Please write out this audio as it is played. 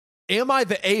Am I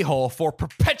the a-hole for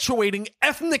perpetuating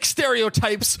ethnic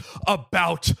stereotypes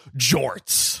about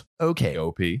jorts? Okay,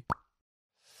 OP.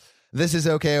 This is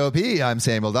OKOP. I'm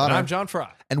Samuel Donner. And I'm John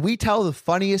Fry. And we tell the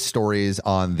funniest stories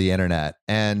on the internet.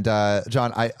 And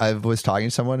John, I was talking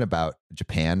to someone about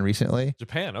Japan recently.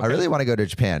 Japan, okay. I really want to go to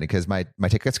Japan because my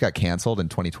tickets got canceled in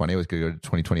 2020. I was going to go to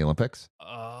 2020 Olympics.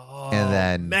 Oh, and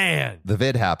then man, the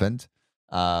vid happened.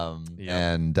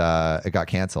 And it got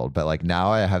canceled. But like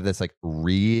now I have this like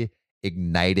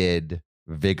reignited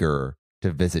vigor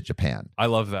to visit Japan. I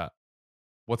love that.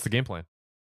 What's the game plan?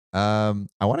 I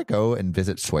want to go and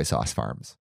visit soy sauce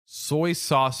farms. Soy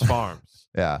sauce farms.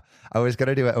 Yeah. I was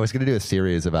gonna do a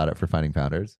series about it for Finding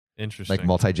Founders. Interesting. Like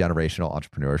multi-generational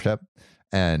entrepreneurship.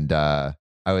 And I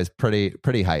was pretty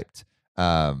hyped.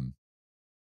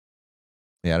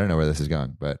 Yeah, I don't know where this is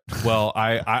going, but well,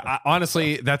 I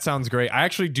honestly, that sounds great. I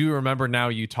actually do remember now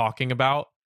you talking about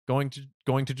going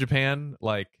to Japan.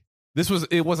 Like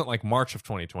it wasn't like March of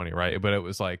 2020, right? But it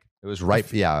was like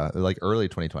right, yeah, like early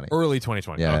 2020. Early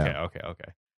 2020. Yeah,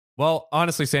 Okay. Well,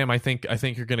 honestly, Sam, I think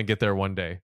you're gonna get there one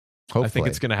day. Hopefully. I think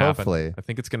it's gonna happen. Hopefully. I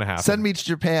think it's gonna happen. Send me to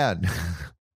Japan.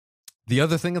 The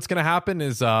other thing that's gonna happen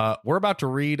is we're about to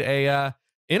read a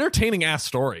entertaining ass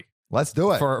story. Let's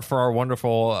do it for our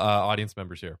wonderful audience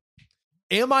members here.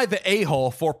 Am I the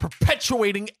a-hole for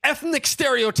perpetuating ethnic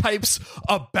stereotypes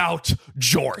about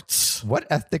jorts? What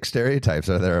ethnic stereotypes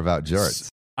are there about jorts?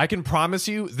 I can promise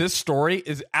you this story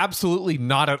is absolutely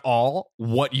not at all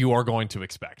what you are going to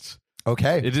expect.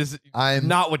 Okay. It is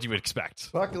not what you would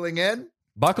expect. Buckling in.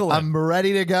 Buckle in. I'm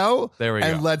ready to go. There we go.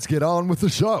 And let's get on with the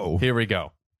show. Here we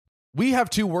go. We have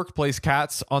 2 workplace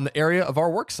cats on the area of our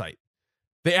work site.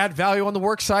 They add value on the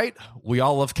work site. We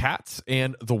all love cats,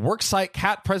 and the work site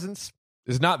cat presence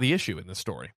is not the issue in this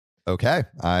story. Okay.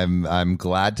 I'm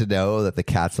glad to know that the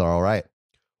cats are all right.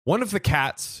 One of the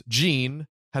cats, Jean,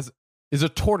 is a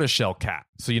tortoiseshell cat.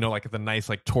 So, like the nice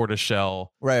like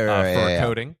tortoiseshell fur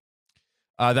coating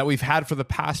that we've had for the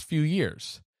past few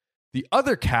years. The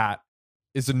other cat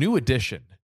is a new addition.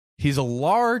 He's a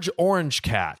large orange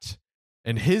cat,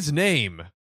 and his name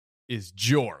is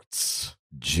Jorts.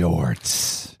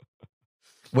 Jorts.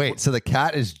 Wait, so the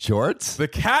cat is Jorts? The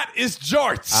cat is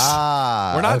Jorts.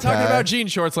 We're not talking about jean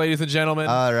shorts, ladies and gentlemen.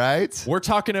 All right. We're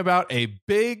talking about a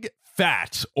big,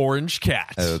 fat orange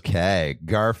cat. Okay.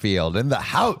 Garfield in the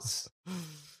house.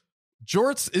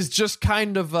 Jorts is just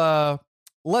kind of a,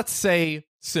 let's say,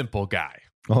 simple guy.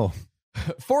 Oh.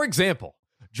 For example,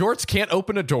 Jorts can't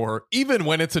open a door even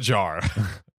when it's ajar.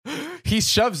 He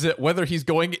shoves it whether he's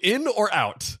going in or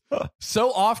out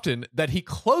so often that he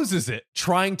closes it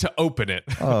trying to open it.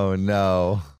 Oh,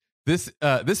 no. This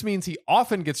means he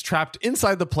often gets trapped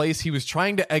inside the place he was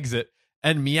trying to exit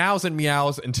and meows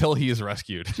until he is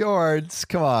rescued. Jorts,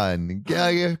 come on.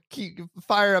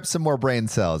 Fire up some more brain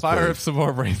cells. Fire up some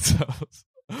more brain cells.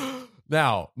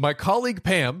 Now, my colleague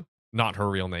Pam, not her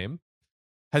real name,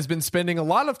 has been spending a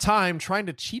lot of time trying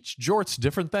to teach Jorts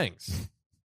different things.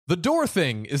 The door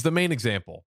thing is the main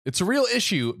example. It's a real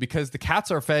issue because the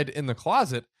cats are fed in the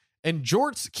closet and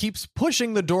Jorts keeps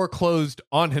pushing the door closed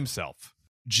on himself.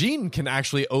 Jean can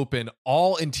actually open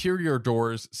all interior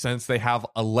doors since they have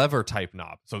a lever type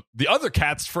knob. So the other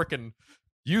cat's freaking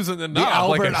using the knob. The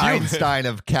Albert like a human. Einstein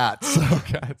of cats.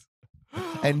 Cats.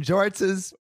 And Jorts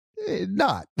is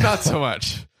not. Not so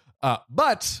much.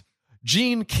 But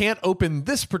Jean can't open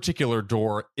this particular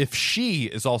door if she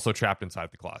is also trapped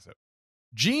inside the closet.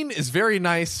 Jean is very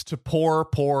nice to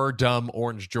poor, dumb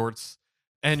orange Jorts,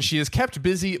 and she is kept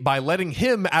busy by letting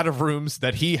him out of rooms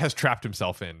that he has trapped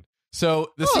himself in.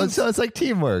 So it's like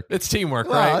teamwork. It's teamwork,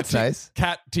 wow, right? That's nice.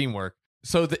 Cat teamwork.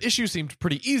 So the issue seemed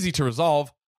pretty easy to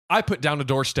resolve. I put down a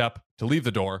doorstep to leave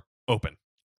the door open.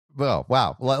 Well,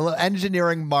 wow.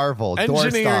 Engineering marvel.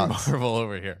 Engineering marvel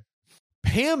over here.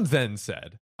 Pam then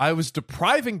said, I was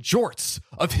depriving Jorts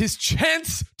of his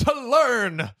chance to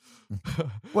learn.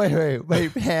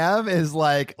 Wait. Pam is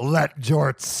like, let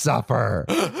Jorts suffer.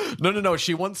 No.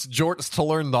 She wants Jorts to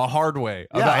learn the hard way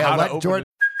about how to open it.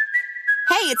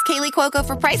 Hey, it's Kaylee Cuoco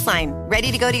for Priceline.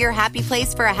 Ready to go to your happy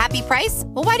place for a happy price?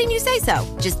 Well, why didn't you say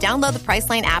so? Just download the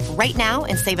Priceline app right now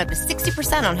and save up to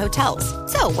 60% on hotels.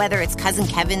 So whether it's Cousin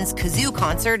Kevin's Kazoo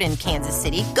Concert in Kansas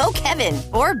City, go Kevin,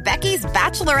 or Becky's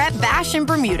Bachelorette Bash in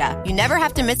Bermuda, you never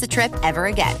have to miss a trip ever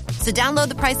again. So download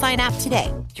the Priceline app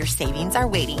today. Your savings are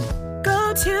waiting.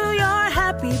 Go to your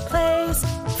happy place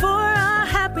for a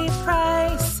happy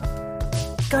price.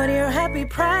 Go to your happy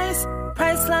price,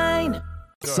 Priceline.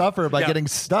 Suffer by getting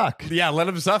stuck. Yeah, let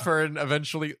him suffer and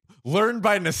eventually learn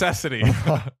by necessity.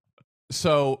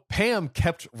 So Pam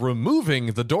kept removing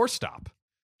the doorstop.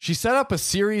 She set up a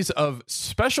series of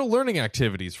special learning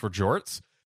activities for Jorts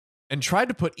and tried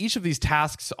to put each of these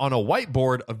tasks on a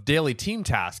whiteboard of daily team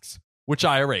tasks, which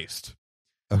I erased.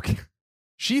 Okay.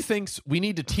 She thinks we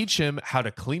need to teach him how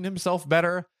to clean himself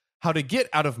better, how to get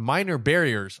out of minor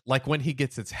barriers, like when he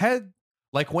gets his head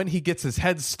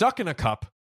stuck in a cup,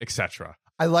 etc.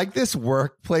 I like this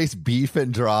workplace beef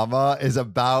and drama is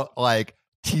about like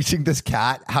teaching this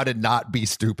cat how to not be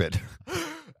stupid.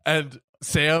 And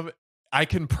Sam, I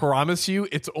can promise you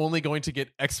it's only going to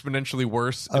get exponentially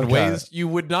worse in ways you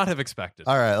would not have expected.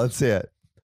 All right, let's see it.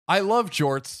 I love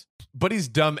Jorts, but he's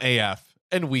dumb AF,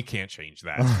 and we can't change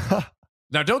that.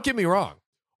 Now, don't get me wrong.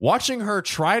 Watching her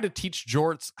try to teach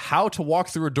Jorts how to walk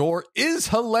through a door is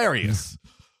hilarious.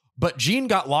 But Jean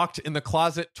got locked in the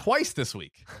closet twice this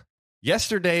week.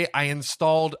 Yesterday, I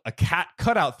installed a cat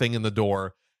cutout thing in the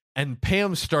door, and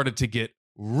Pam started to get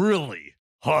really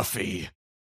huffy.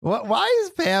 Why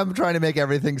is Pam trying to make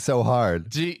everything so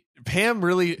hard? Pam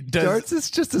really does. Jorts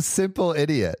is just a simple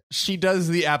idiot. She does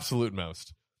the absolute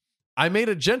most. I made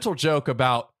a gentle joke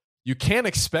about you can't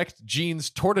expect Jean's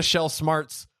tortoiseshell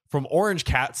smarts from orange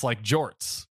cats like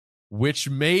Jorts, which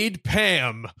made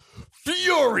Pam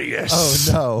furious.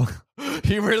 Oh, no.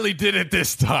 He really did it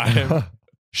this time.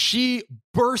 She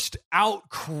burst out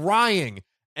crying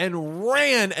and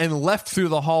ran and left through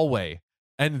the hallway,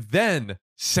 and then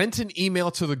sent an email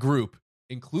to the group,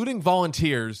 including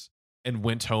volunteers, and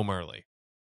went home early.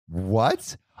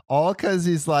 What? All because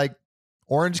he's like,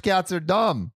 orange cats are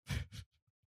dumb.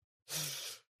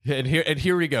 And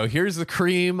here we go. Here's the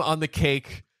cream on the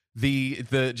cake. The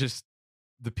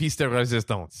piece de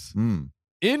resistance.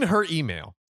 In her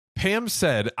email, Pam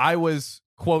said I was,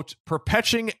 quote,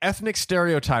 perpetuating ethnic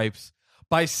stereotypes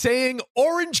by saying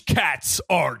orange cats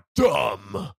are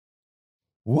dumb.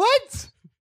 What?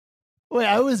 Wait,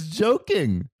 I was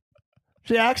joking.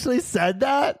 She actually said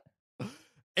that?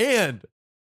 And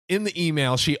in the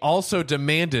email, she also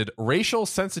demanded racial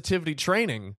sensitivity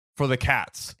training for the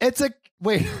cats.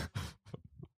 Wait.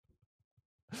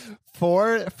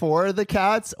 For the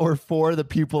cats or for the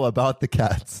people about the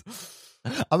cats?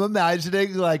 I'm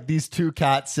imagining like these two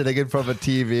cats sitting in front of a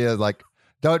TV and like,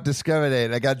 don't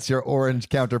discriminate against your orange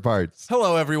counterparts.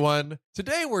 Hello, everyone.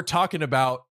 Today we're talking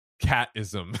about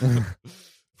catism.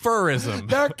 Furrism.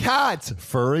 They're cats.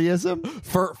 Furryism?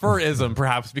 Furrism,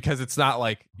 perhaps, because it's not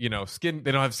like, skin.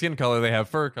 They don't have skin color. They have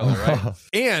fur color, right?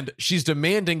 And she's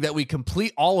demanding that we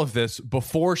complete all of this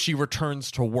before she returns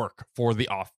to work for the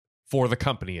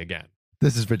company again.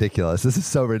 This is ridiculous. This is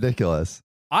so ridiculous.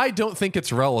 I don't think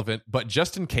it's relevant, but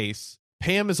just in case,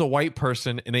 Pam is a white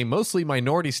person in a mostly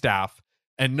minority staff,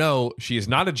 and no, she is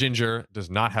not a ginger, does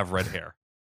not have red hair.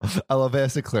 I love it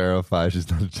to clarify she's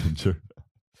not a ginger.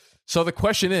 So the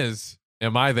question is,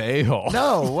 am I the a-hole?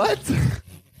 No, what?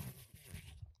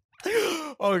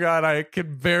 Oh, God, I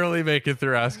can barely make it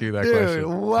through asking that Dude,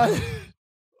 question. What?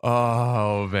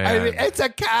 Oh, man. I mean, it's a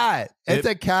cat. It's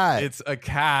a cat. It's a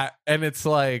cat, and it's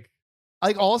like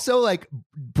also like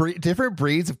different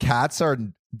breeds of cats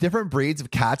and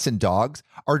dogs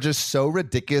are just so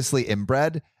ridiculously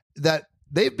inbred that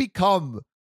they've become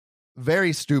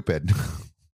very stupid.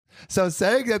 So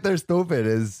saying that they're stupid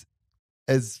is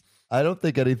I don't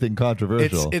think anything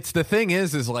controversial. It's the thing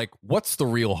is like, what's the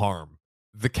real harm?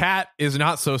 The cat is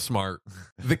not so smart.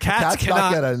 The cats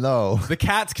not gonna know. The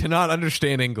cats cannot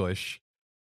understand English.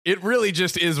 It really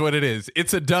just is what it is.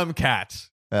 It's a dumb cat.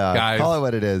 Yeah, guys. Call it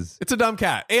what it is. It's a dumb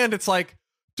cat. And it's like,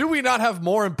 do we not have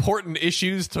more important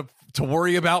issues to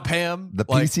worry about, Pam? The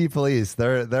PC police,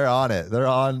 they're on it. They're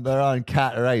on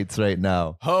cat rights right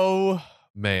now. Oh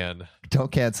man.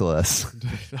 Don't cancel us.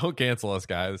 Don't cancel us,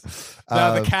 guys.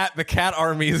 Now the cat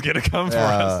army is gonna come for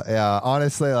us. Yeah.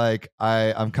 Honestly, like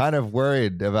I'm kind of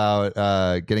worried about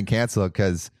getting canceled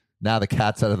because now the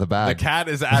cat's out of the bag. The cat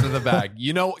is out of the bag.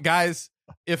 Guys,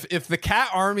 if the cat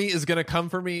army is gonna come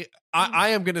for me, I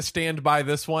am gonna stand by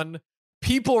this one.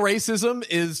 People racism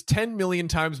is 10 million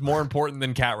times more important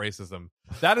than cat racism.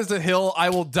 That is a hill I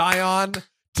will die on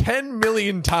 10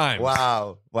 million times.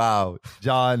 Wow.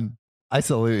 John, I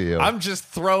salute you. I'm just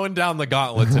throwing down the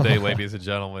gauntlet today, ladies and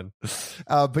gentlemen.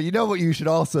 But you know what you should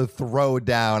also throw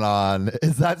down on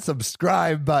is that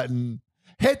subscribe button.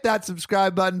 Hit that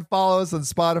subscribe button. Follow us on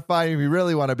Spotify. If you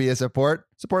really want to be a support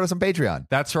us on Patreon.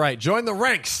 That's right. Join the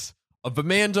ranks of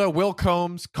Amanda, Will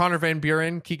Combs, Connor Van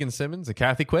Buren, Keegan Simmons, and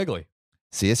Kathy Quigley.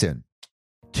 See you soon.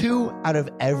 2 out of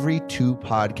every 2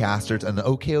 podcasters on the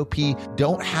OKOP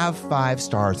don't have 5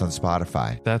 stars on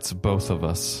Spotify. That's both of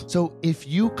us. So if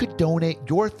you could donate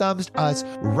your thumbs to us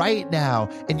right now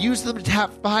and use them to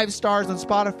tap 5 stars on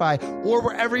Spotify or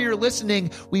wherever you're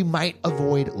listening, we might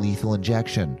avoid lethal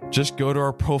injection. Just go to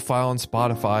our profile on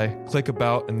Spotify, click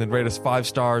about, and then rate us 5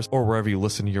 stars or wherever you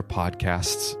listen to your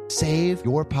podcasts. Save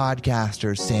your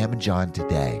podcasters, Sam and John,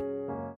 today.